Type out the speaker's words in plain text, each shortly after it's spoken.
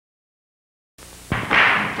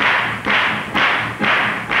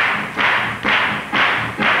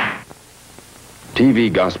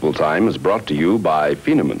TV Gospel Time is brought to you by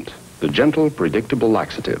Phenamint, the gentle, predictable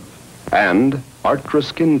laxative, and Artra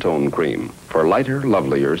Skin Tone Cream for lighter,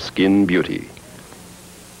 lovelier skin beauty.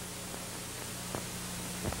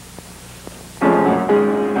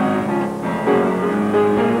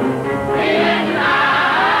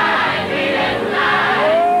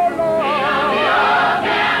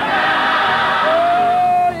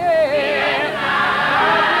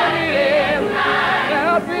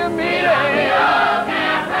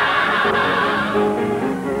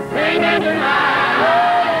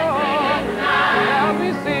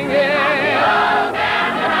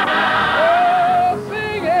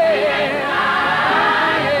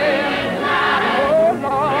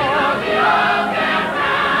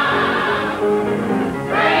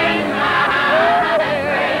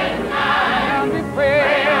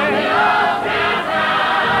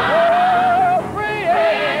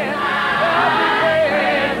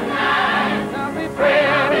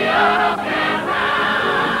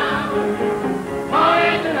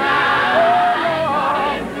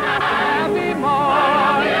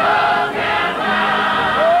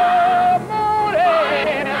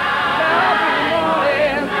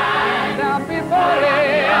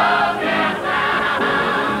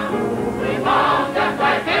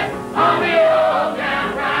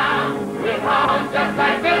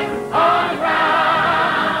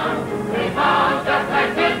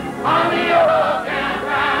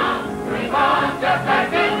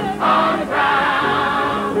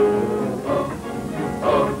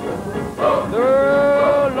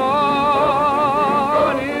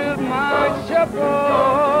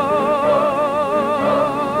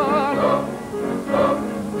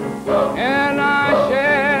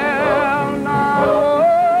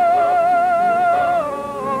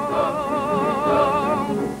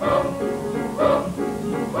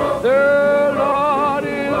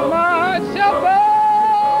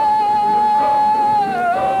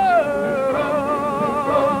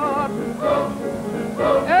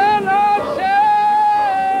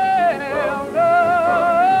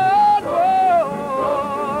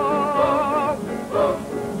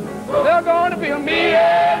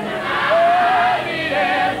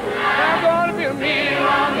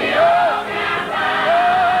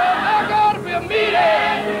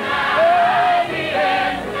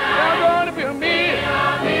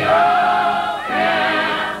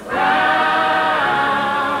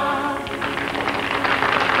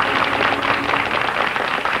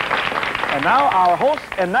 And now our host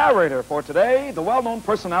and narrator for today, the well-known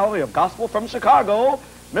personality of gospel from Chicago,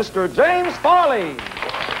 Mr. James Farley.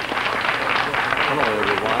 Hello,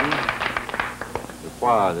 everyone. The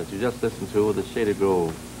choir that you just listened to was the Shady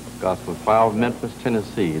Grove Gospel Choir of Memphis,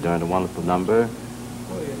 Tennessee, during the wonderful number,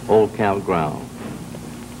 Old Campground.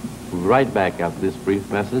 We'll be right back after this brief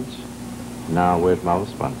message. Now, where's my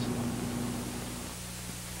sponsor?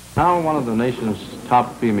 Now, one of the nation's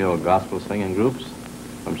top female gospel singing groups,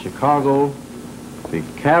 from Chicago, the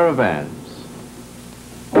Caravans.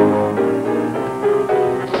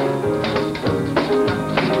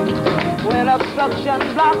 When obstruction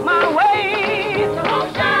block my way,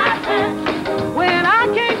 when I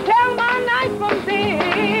can't tell my night from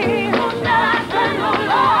day, oh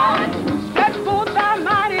Lord, stretch forth thy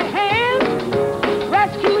mighty hand,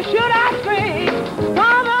 rescue should I stray,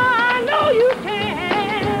 Father, I know you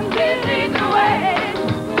can, lead the way,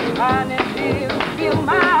 and if you feel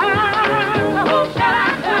my who shall I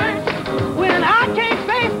turn when I can't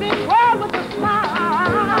face this world with a smile?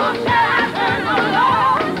 Who shall I turn, oh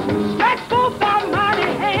Lord? Stretch forth thy mighty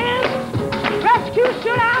hand, rescue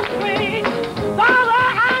should I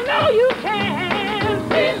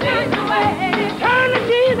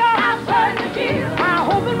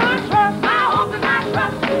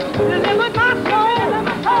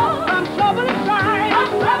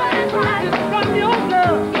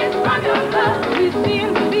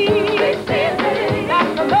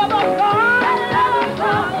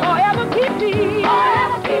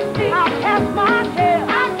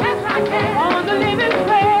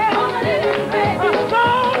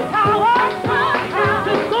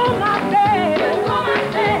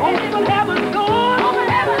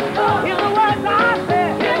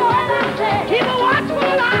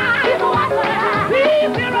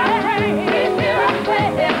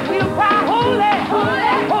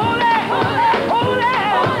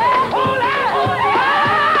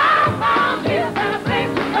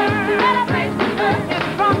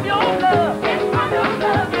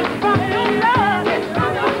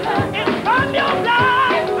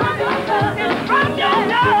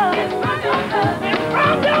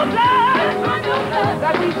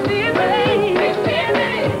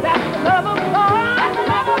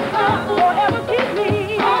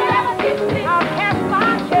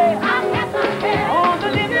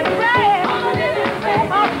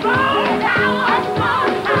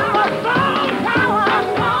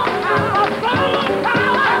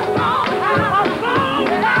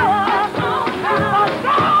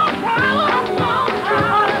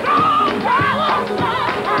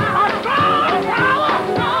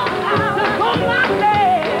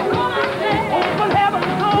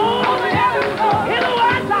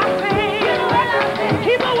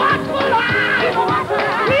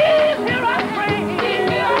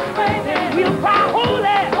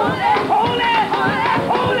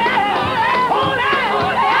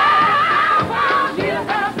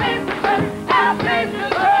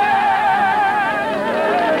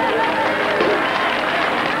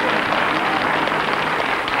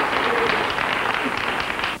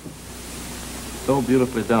So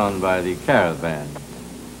beautifully done by the Caravans.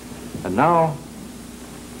 And now,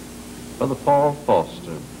 Brother Paul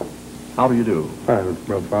Foster. How do you do? Fine,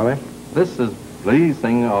 Brother Polly. This is the lead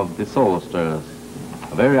singer of the Soul Stirrers,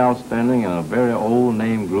 a very outstanding and a very old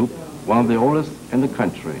name group, one of the oldest in the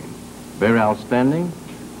country. Very outstanding.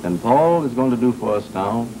 And Paul is going to do for us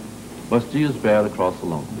now, Must Jesus Bear the Cross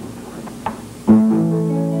Alone?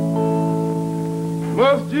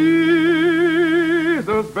 Must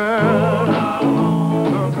Jesus bear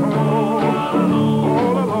the cross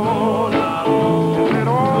all alone, and let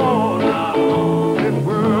all this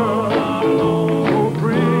world go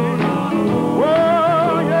free?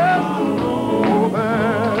 Well, yes, oh,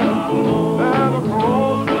 bear the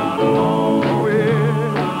cross for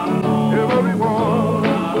everyone,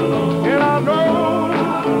 and I know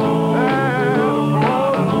bear the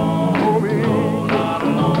cross for me.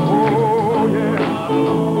 Oh, yeah.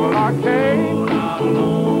 Well, I came to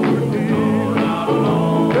kneel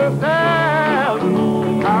just as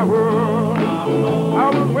I was. I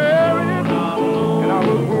was weary, and I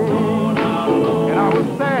was wounded, and I was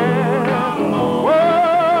sad.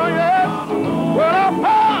 Well, yes, what I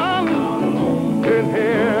found in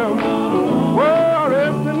Him, well, a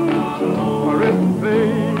resting place.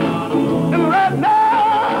 And right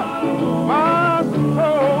now, my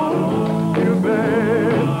soul is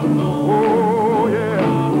bad. Oh, yeah.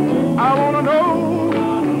 I want to know,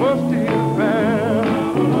 must Jesus bear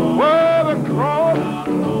well the cross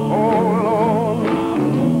all along,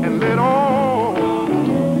 and let all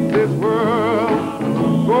this world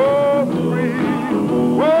go free?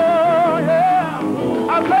 Well, yeah,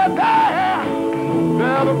 I said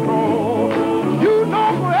bear the cross. You know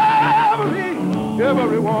for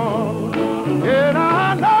everyone, and I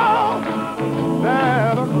know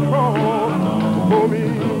bear the cross for me.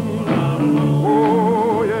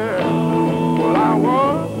 Oh, yeah. Well, I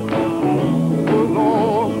was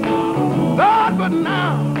lost, Lord, but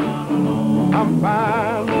now I'm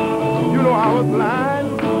fine. You know I was blind,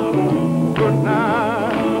 but now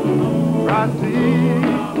I see.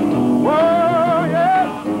 Oh, yes.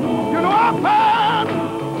 You know I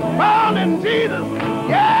found in Jesus,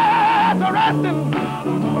 yes, a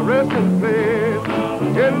resting place.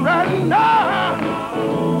 And right now,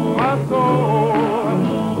 my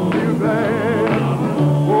soul is glad.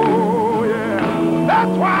 Oh, yeah.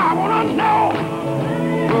 That's why I want to know,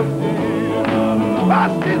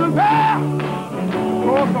 must Jesus bear the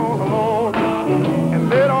cross all alone, and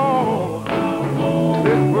let all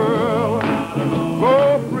this world go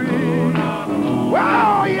free?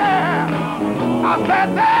 Well, yeah, I said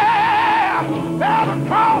bear the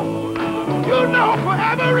cross, you know, for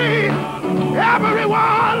everyone,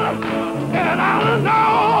 and I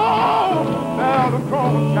know bear the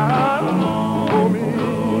cross, child, for me.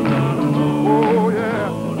 Oh, yeah,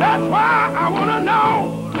 that's why I want to know,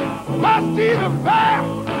 must Jesus bear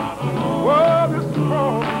well this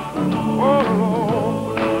cross all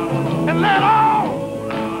alone, and let all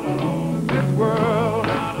this world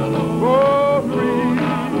go free?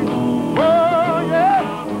 Oh, yeah,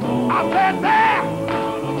 I said bear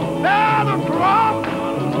the cross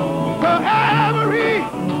for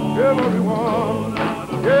everyone,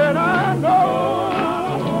 and I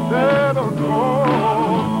know bear the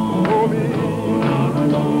cross for me.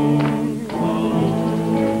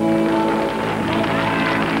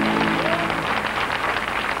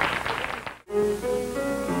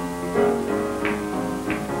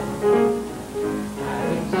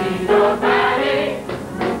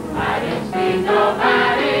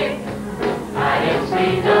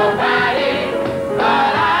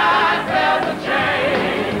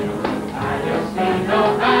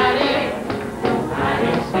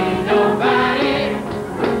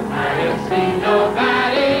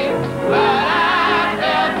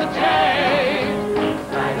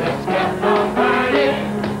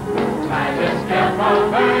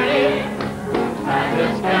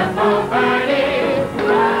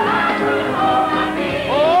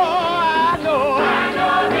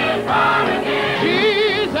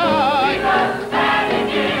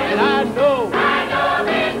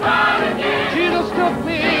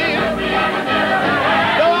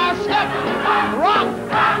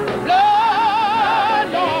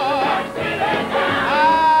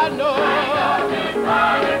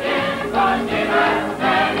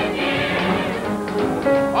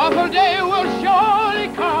 Awful day will surely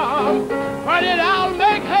come, but it I'll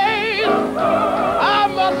make haste. I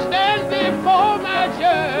must stand before my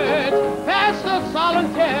judge, pass the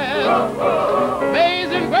solemn test.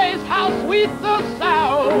 Amazing grace, how sweet the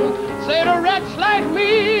sound, saved a wretch like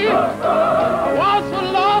me. I once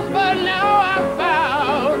was lost, but now I'm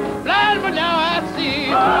found, blind, but now I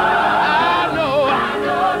see. I know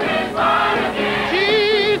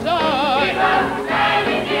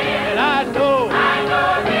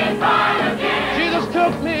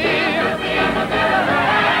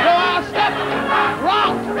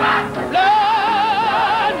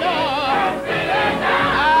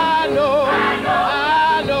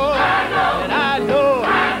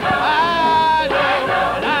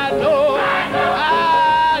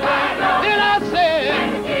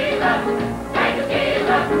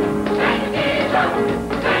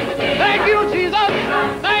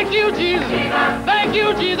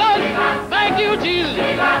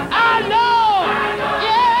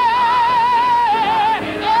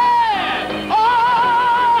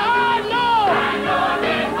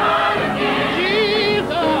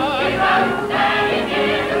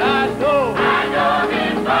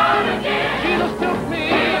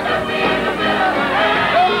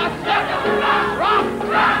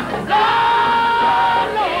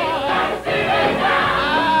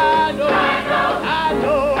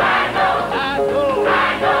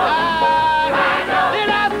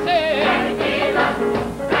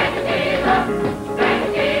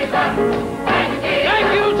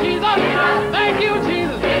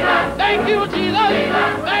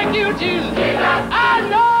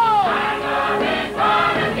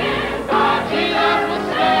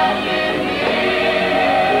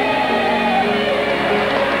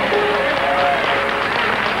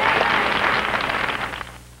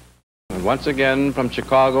And once again, from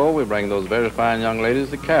Chicago, we bring those very fine young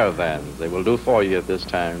ladies, the Caravans. They will do for you at this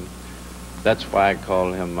time. That's why I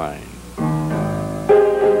call him mine.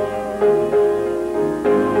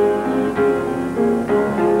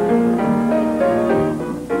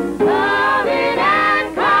 Loving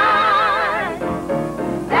and kind,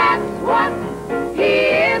 that's what he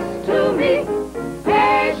is to me.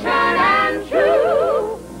 Patient and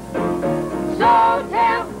true. So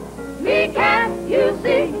tell me, can't you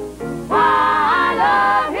see why I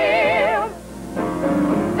love him?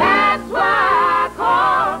 That's why I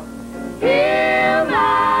call him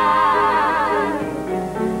mine.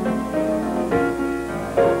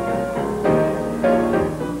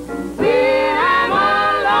 When I'm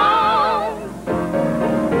alone,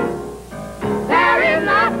 there is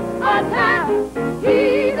not a time he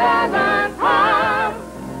doesn't come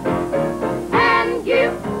and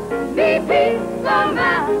give me peace of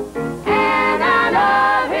mind, and I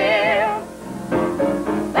love him.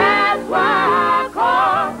 That's why I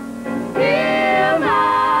call him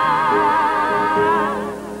mine.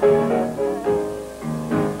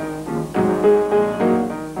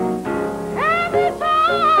 Every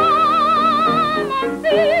time I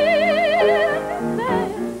feel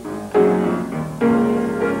sad,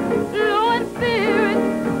 low in spirit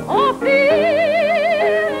or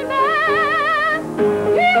feeling bad,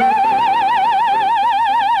 he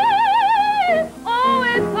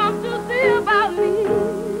always comes to see about me.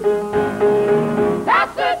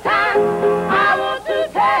 That's the time I want to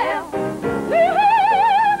tell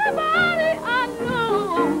everybody I know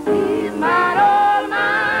he's mine, all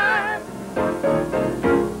mine.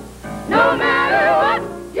 No matter what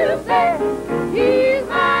you say, he's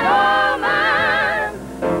mine, all mine.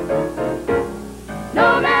 No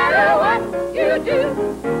matter what you do,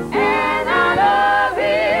 and I love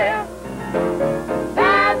him.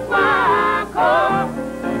 That's why I call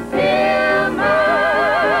him mine.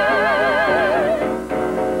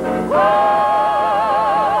 Oh,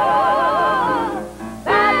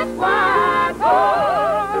 that's why I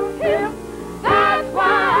call him. That's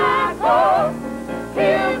why I call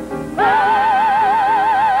him mine.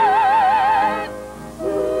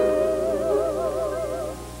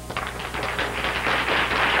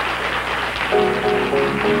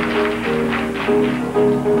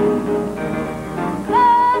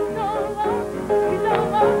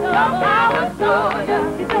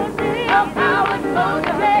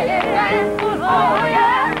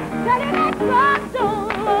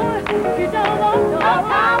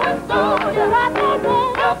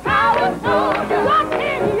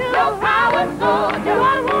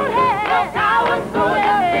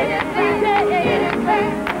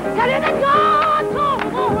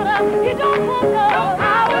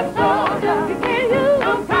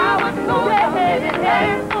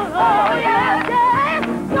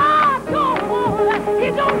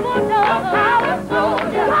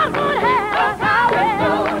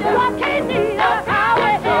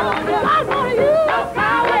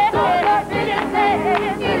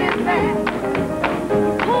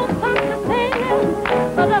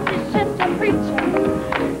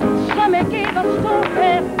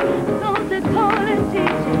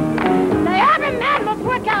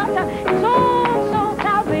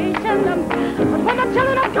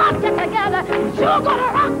 Children of God get together, you're gonna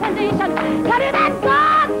rock the nation. Tell you that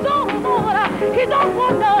God's on order. He don't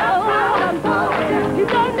want no, he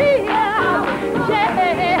don't need, God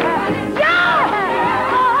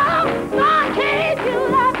can't do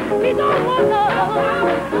that. He don't want no,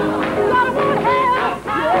 God won't help,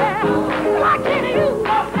 God can't you,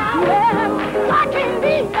 God can't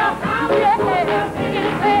be,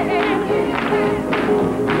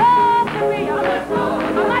 love to me,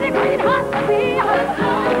 somebody great heart to me. You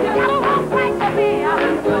gotta walk right to me. You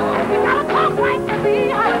gotta talk right to me.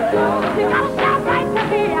 You gotta shout right to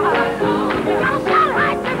me. You gotta shout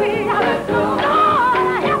right to me.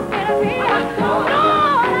 Lord, help me to be. Lord,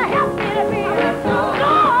 help me to be.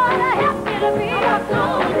 Lord, help me to be.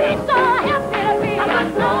 Please, Lord, help me to be. If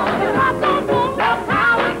I don't want no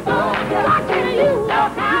power, God can use no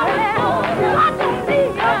power. God don't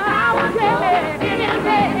need no power.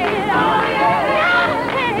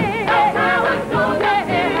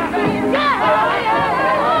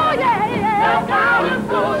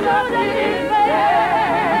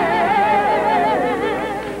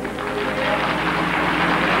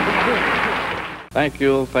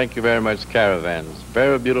 Thank you very much, Caravans.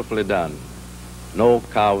 Very beautifully done. No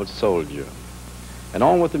Coward Soldier. And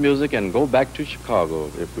on with the music and go back to Chicago,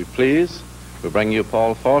 if we please. We bring you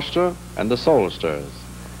Paul Foster and the Soulsters.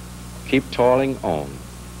 Keep toiling on.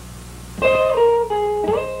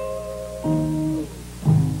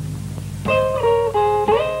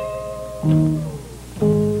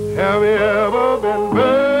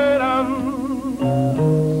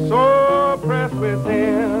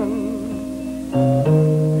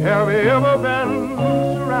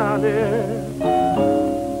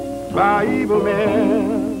 by evil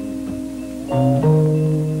men.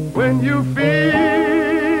 When you feel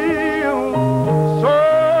so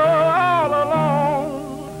all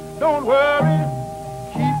alone, don't worry,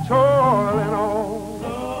 keep toiling on,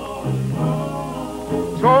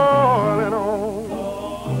 toiling on.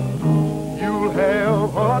 You'll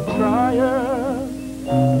have hard trials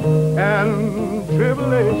and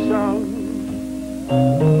tribulation.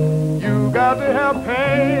 You got to have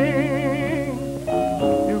pain,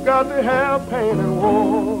 you got to have pain and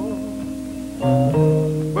war.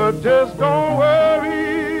 But just don't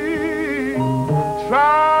worry,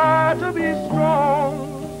 try to be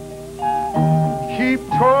strong, keep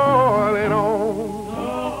toiling on,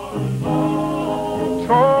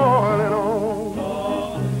 toiling on.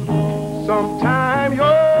 Sometime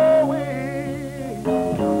your way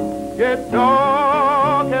get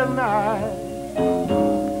dark at night.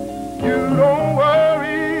 You don't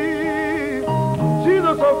worry,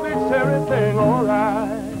 Jesus will fix everything all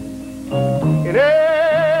right. And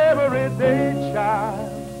everyday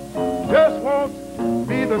child just won't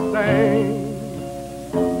be the same.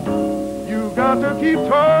 You got to keep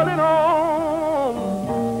toiling on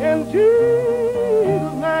in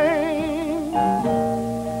Jesus' name.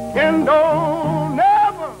 And don't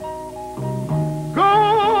never go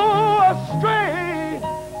astray.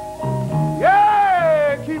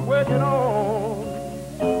 Yeah, keep working on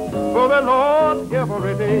for the Lord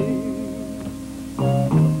every day.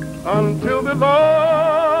 Until the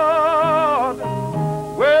Lord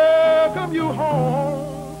welcome you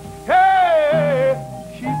home. Hey,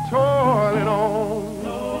 keep toiling on,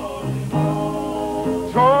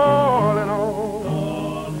 toiling on.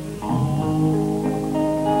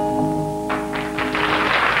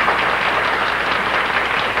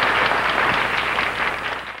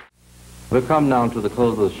 We've come now to the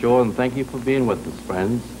close of the show, and thank you for being with us,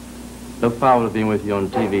 friends. Look forward to being with you on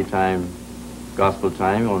TV time, Gospel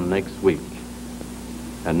Time, on next week.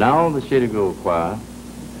 And now the Shady Grove Choir,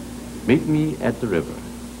 Meet Me at the River.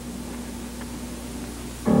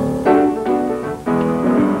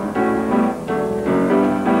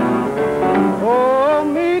 Oh,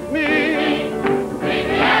 meet me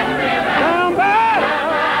at the river, down by the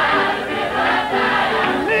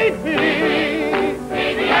river. Meet me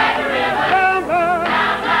at the river, down by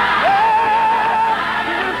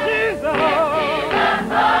Jesus.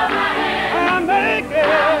 I make it.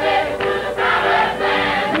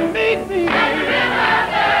 Meet me at the river.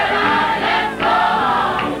 Let's go,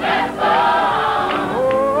 let's go.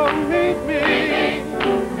 Oh, meet me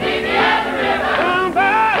at the river, down by.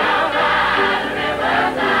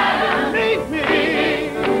 Meet me at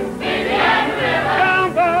the river, down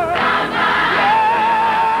by.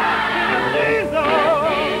 Jesus,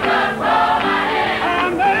 I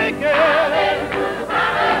make it.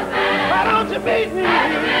 Why don't you meet me?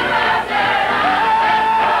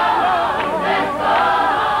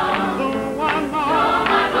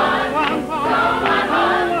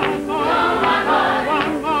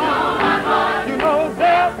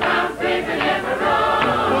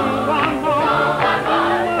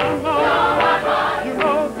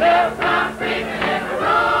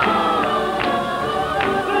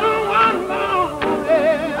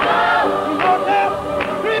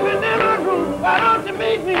 Why don't you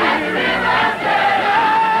meet me?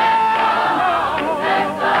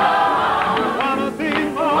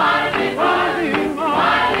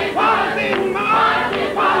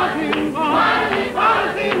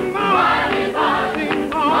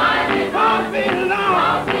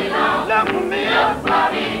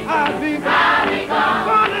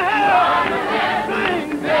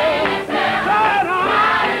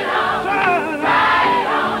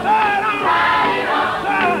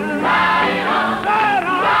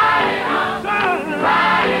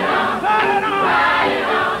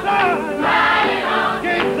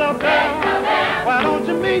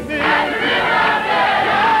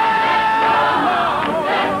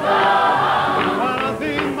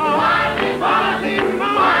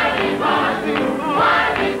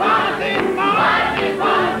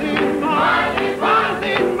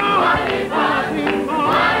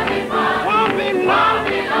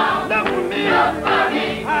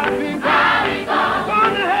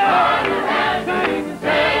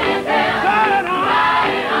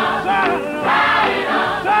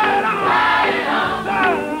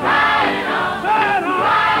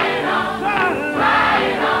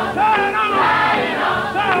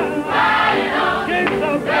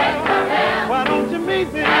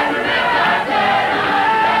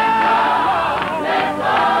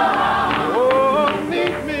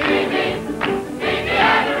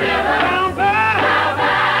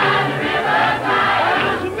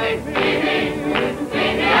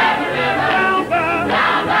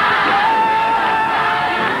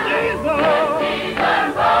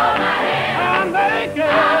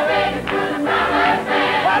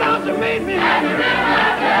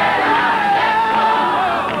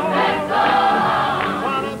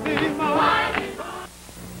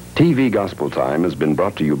 TV Gospel Time has been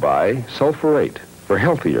brought to you by Sulfurate for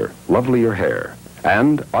healthier, lovelier hair,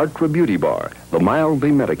 and Artra Beauty Bar, the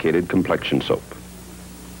mildly medicated complexion soap.